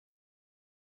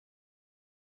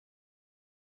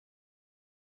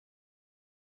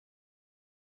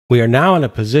We are now in a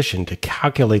position to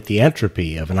calculate the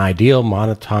entropy of an ideal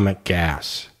monatomic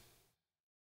gas.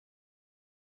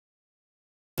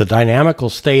 The dynamical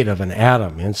state of an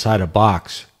atom inside a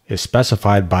box is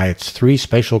specified by its three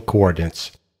spatial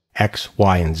coordinates, x,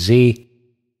 y, and z,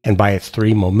 and by its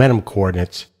three momentum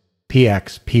coordinates,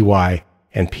 px, py,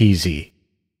 and pz.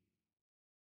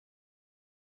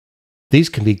 These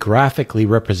can be graphically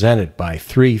represented by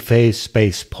three phase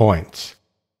space points.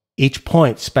 Each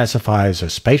point specifies a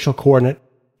spatial coordinate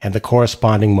and the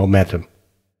corresponding momentum.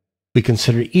 We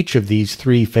consider each of these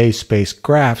three phase space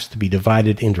graphs to be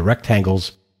divided into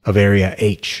rectangles of area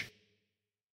h.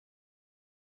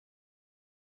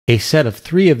 A set of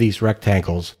three of these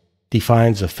rectangles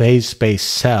defines a phase space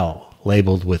cell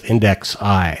labeled with index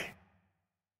I.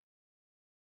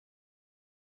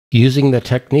 Using the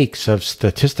techniques of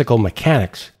statistical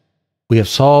mechanics, we have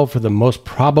solved for the most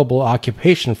probable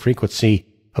occupation frequency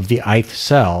of the ith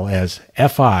cell as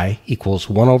Fi equals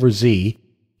 1 over z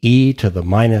e to the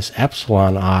minus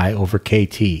epsilon I over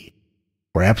kt,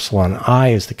 where epsilon I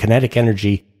is the kinetic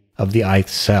energy of the ith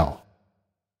cell,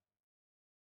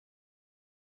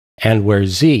 and where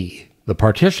z, the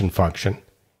partition function,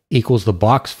 equals the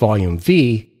box volume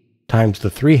V times the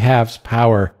 3/2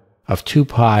 power of 2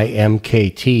 pi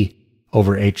mkt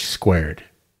over h squared.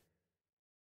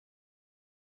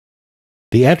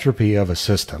 The entropy of a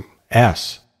system,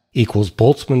 S, equals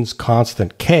Boltzmann's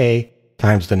constant K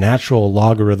times the natural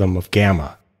logarithm of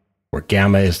gamma, where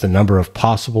gamma is the number of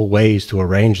possible ways to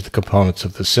arrange the components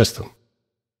of the system.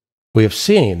 We have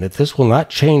seen that this will not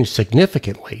change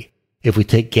significantly if we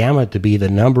take gamma to be the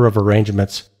number of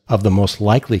arrangements of the most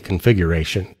likely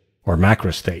configuration, or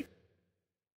macrostate.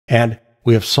 And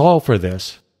we have solved for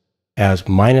this as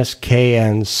minus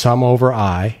kn sum over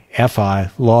I,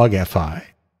 Fi log Fi,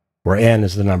 where n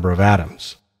is the number of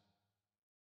atoms.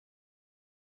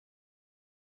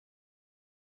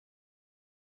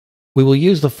 We will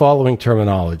use the following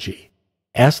terminology.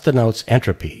 S denotes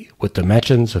entropy with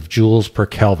dimensions of joules per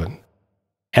Kelvin.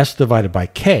 S divided by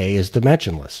K is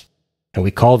dimensionless, and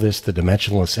we call this the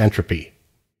dimensionless entropy.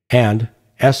 And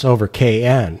S over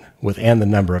Kn, with n the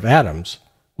number of atoms,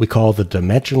 we call the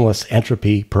dimensionless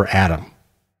entropy per atom.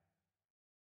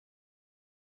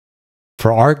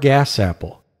 For our gas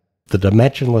sample, the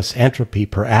dimensionless entropy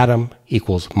per atom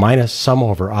equals minus sum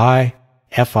over I,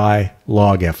 Fi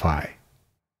log Fi.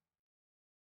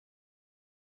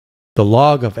 The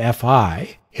log of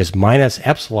Fi is minus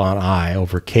epsilon I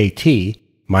over kt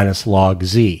minus log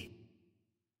z.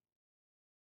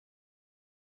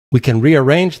 We can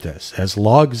rearrange this as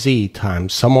log z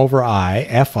times sum over I,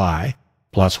 Fi,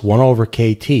 plus 1 over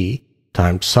kt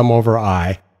times sum over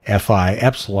I, Fi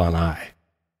epsilon I.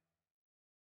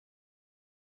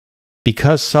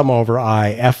 Because sum over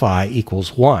I, Fi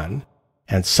equals 1,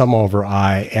 and sum over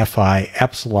I, Fi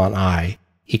epsilon I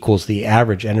equals the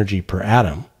average energy per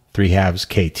atom, 3/2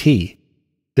 kt,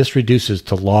 this reduces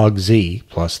to log z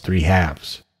plus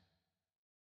 3/2.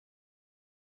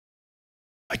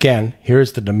 Again, here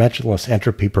is the dimensionless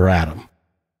entropy per atom.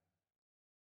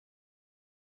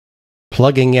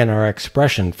 Plugging in our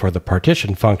expression for the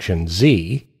partition function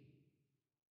z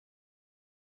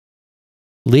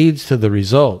leads to the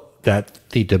result that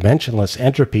the dimensionless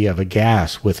entropy of a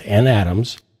gas with n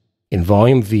atoms in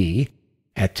volume V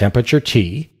at temperature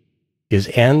T is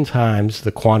n times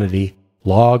the quantity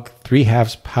log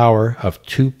 3/2 power of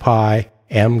 2 pi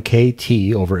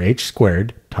mkt over h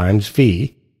squared times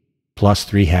V plus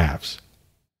 3/2.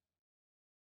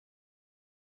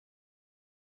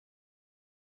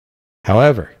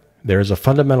 However, there is a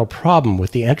fundamental problem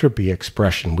with the entropy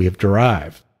expression we have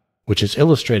derived, which is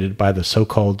illustrated by the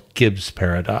so-called Gibbs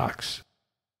Paradox.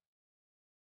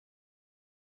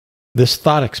 This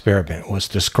thought experiment was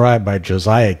described by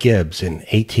Josiah Gibbs in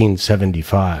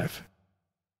 1875.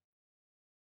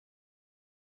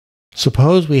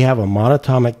 Suppose we have a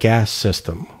monatomic gas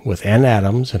system with n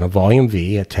atoms in a volume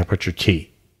V at temperature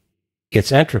T.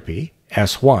 Its entropy,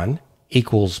 S1,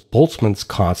 equals Boltzmann's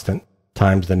constant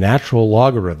times the natural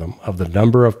logarithm of the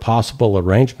number of possible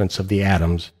arrangements of the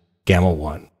atoms, gamma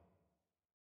 1.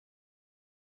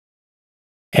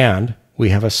 And we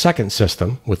have a second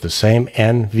system with the same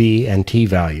n, v, and t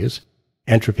values,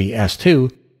 entropy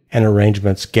S2, and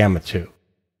arrangements gamma 2.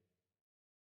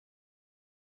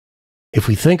 If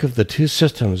we think of the two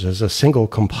systems as a single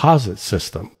composite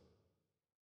system,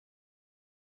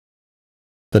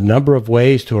 the number of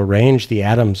ways to arrange the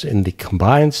atoms in the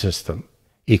combined system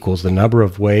equals the number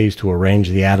of ways to arrange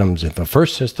the atoms in the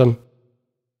first system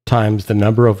times the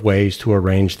number of ways to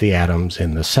arrange the atoms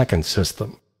in the second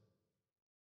system,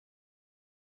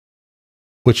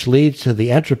 which leads to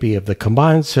the entropy of the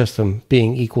combined system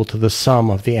being equal to the sum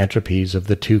of the entropies of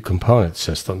the two component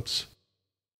systems.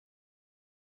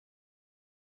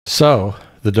 So,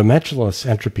 the dimensionless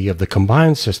entropy of the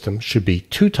combined system should be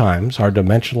 2 times our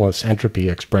dimensionless entropy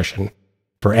expression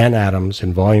for n atoms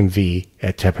in volume V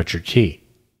at temperature T.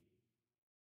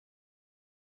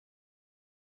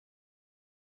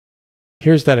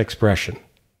 Here's that expression,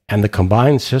 and the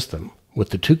combined system with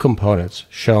the two components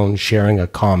shown sharing a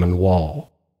common wall.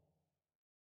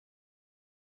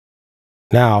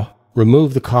 Now,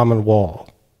 remove the common wall.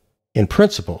 In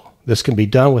principle, this can be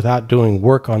done without doing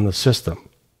work on the system,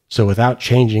 so without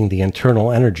changing the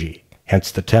internal energy, hence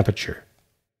the temperature.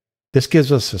 This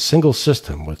gives us a single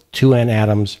system with 2n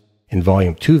atoms in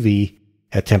volume 2V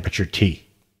at temperature T.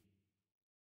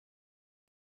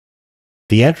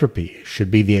 The entropy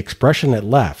should be the expression it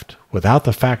left without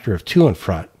the factor of 2 in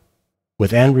front,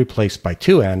 with n replaced by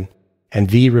 2n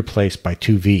and V replaced by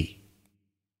 2V.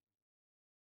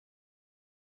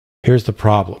 Here's the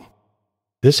problem.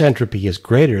 This entropy is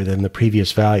greater than the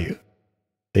previous value.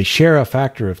 They share a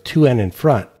factor of 2n in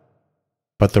front,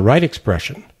 but the right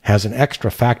expression has an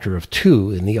extra factor of 2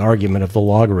 in the argument of the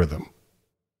logarithm.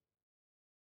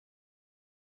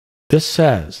 This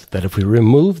says that if we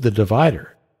remove the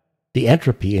divider, the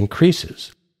entropy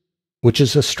increases, which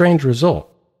is a strange result.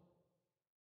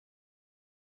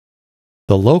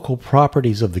 The local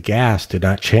properties of the gas do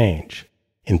not change.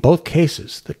 In both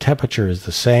cases, the temperature is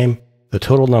the same, the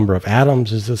total number of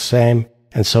atoms is the same,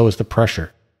 and so is the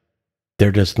pressure.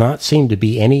 There does not seem to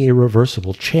be any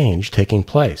irreversible change taking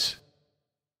place.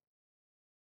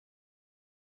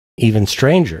 Even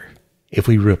stranger, if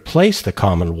we replace the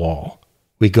common wall,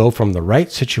 we go from the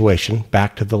right situation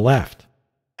back to the left,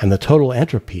 and the total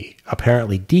entropy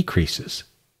apparently decreases.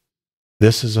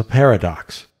 This is a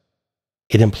paradox.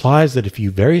 It implies that if you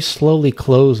very slowly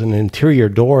close an interior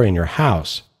door in your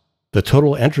house, the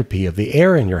total entropy of the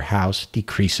air in your house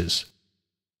decreases.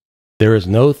 There is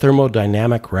no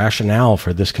thermodynamic rationale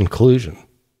for this conclusion.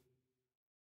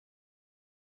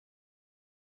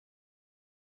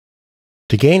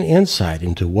 To gain insight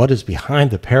into what is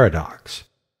behind the paradox,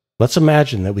 let's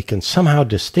imagine that we can somehow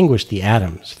distinguish the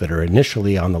atoms that are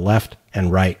initially on the left and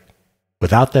right,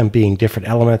 without them being different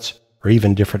elements or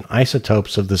even different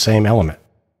isotopes of the same element,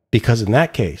 because in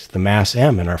that case, the mass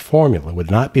m in our formula would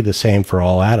not be the same for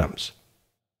all atoms.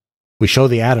 We show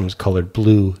the atoms colored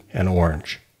blue and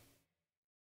orange.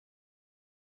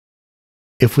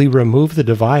 If we remove the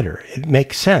divider, it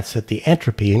makes sense that the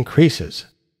entropy increases,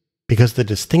 because the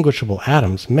distinguishable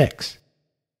atoms mix.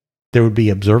 There would be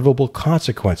observable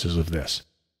consequences of this.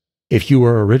 If you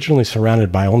were originally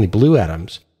surrounded by only blue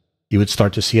atoms, you would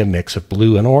start to see a mix of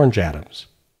blue and orange atoms.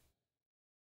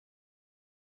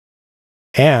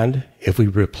 And if we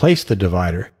replace the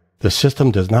divider, the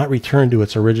system does not return to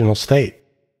its original state.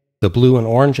 The blue and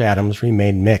orange atoms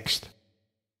remain mixed.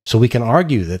 So we can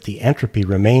argue that the entropy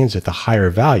remains at the higher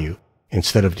value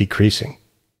instead of decreasing.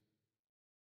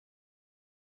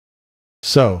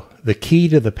 So, the key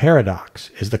to the paradox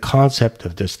is the concept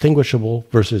of distinguishable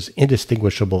versus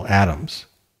indistinguishable atoms.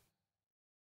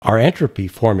 Our entropy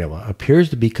formula appears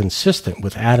to be consistent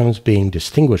with atoms being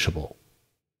distinguishable.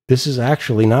 This is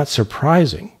actually not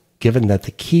surprising, given that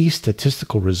the key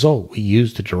statistical result we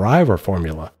used to derive our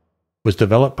formula was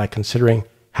developed by considering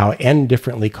how n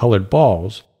differently colored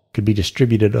balls could be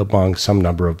distributed among some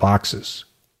number of boxes.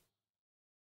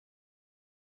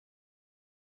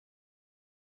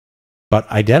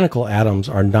 But identical atoms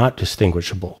are not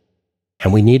distinguishable,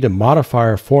 and we need to modify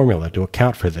our formula to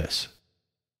account for this.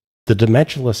 The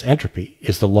dimensionless entropy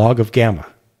is the log of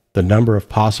gamma, the number of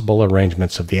possible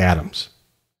arrangements of the atoms.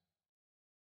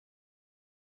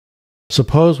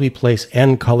 Suppose we place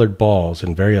n colored balls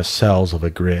in various cells of a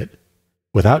grid.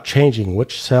 Without changing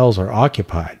which cells are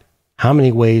occupied, how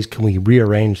many ways can we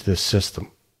rearrange this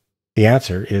system? The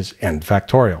answer is n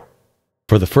factorial.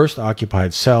 For the first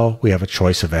occupied cell, we have a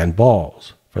choice of n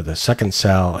balls. For the second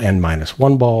cell, n minus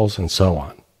 1 balls, and so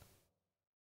on.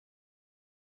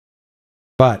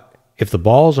 But if the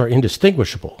balls are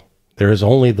indistinguishable, there is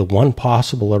only the one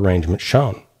possible arrangement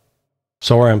shown.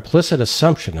 So our implicit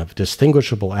assumption of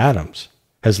distinguishable atoms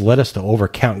has led us to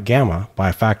overcount gamma by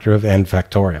a factor of n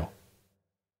factorial.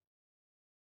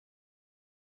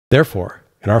 Therefore,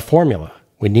 in our formula,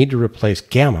 we need to replace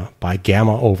gamma by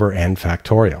gamma over n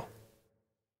factorial.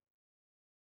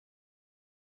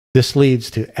 This leads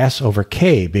to s over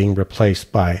k being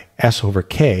replaced by s over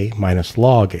k minus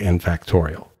log n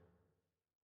factorial.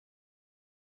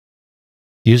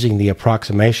 Using the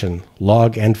approximation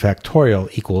log n factorial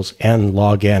equals n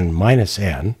log n minus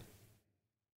n,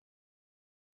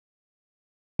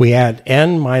 We add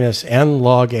n minus n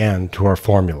log n to our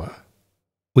formula.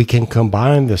 We can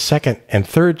combine the second and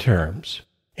third terms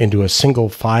into a single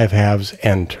 5/2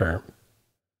 n term.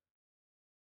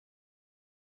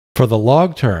 For the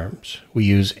log terms, we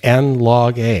use n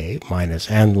log a minus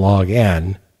n log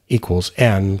n equals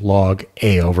n log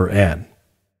a over n,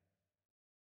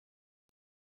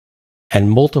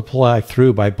 and multiply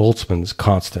through by Boltzmann's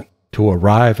constant to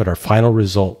arrive at our final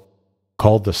result,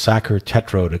 called the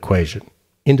Sackur-Tetrode equation,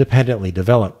 independently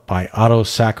developed by Otto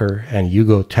Sackur and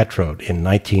Sackur-Tetrode in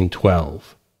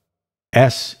 1912.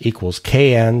 S equals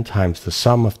Kn times the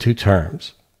sum of two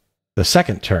terms. The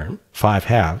second term,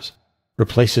 5/2,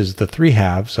 replaces the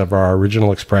 3/2 of our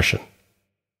original expression.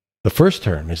 The first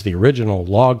term is the original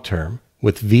log term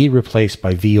with v replaced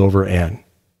by v over n.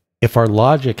 If our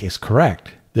logic is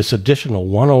correct, this additional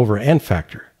 1 over n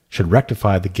factor should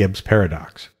rectify the Gibbs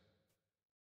paradox.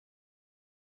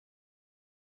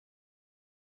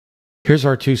 Here's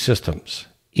our two systems,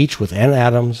 each with n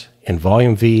atoms in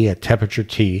volume V at temperature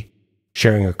T,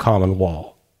 sharing a common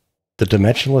wall. The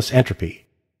dimensionless entropy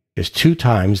is 2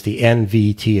 times the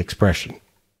nVT expression.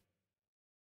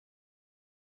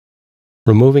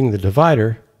 Removing the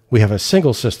divider, we have a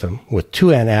single system with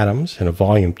 2n atoms in a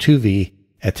volume 2V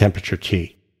at temperature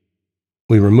T.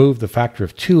 We remove the factor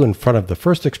of 2 in front of the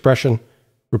first expression,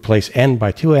 replace n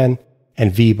by 2n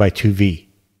and v by 2v.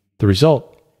 The result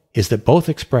is that both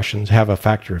expressions have a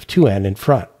factor of 2n in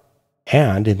front,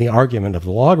 and in the argument of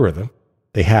the logarithm,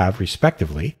 they have,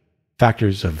 respectively,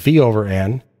 factors of v over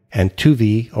n and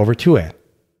 2v over 2n.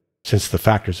 Since the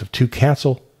factors of 2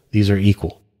 cancel, these are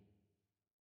equal.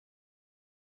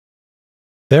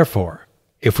 Therefore,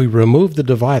 if we remove the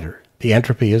divider, the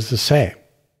entropy is the same.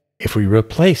 If we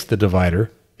replace the divider,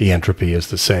 the entropy is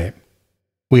the same.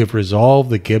 We have resolved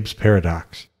the Gibbs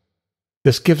paradox.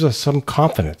 This gives us some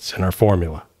confidence in our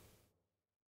formula.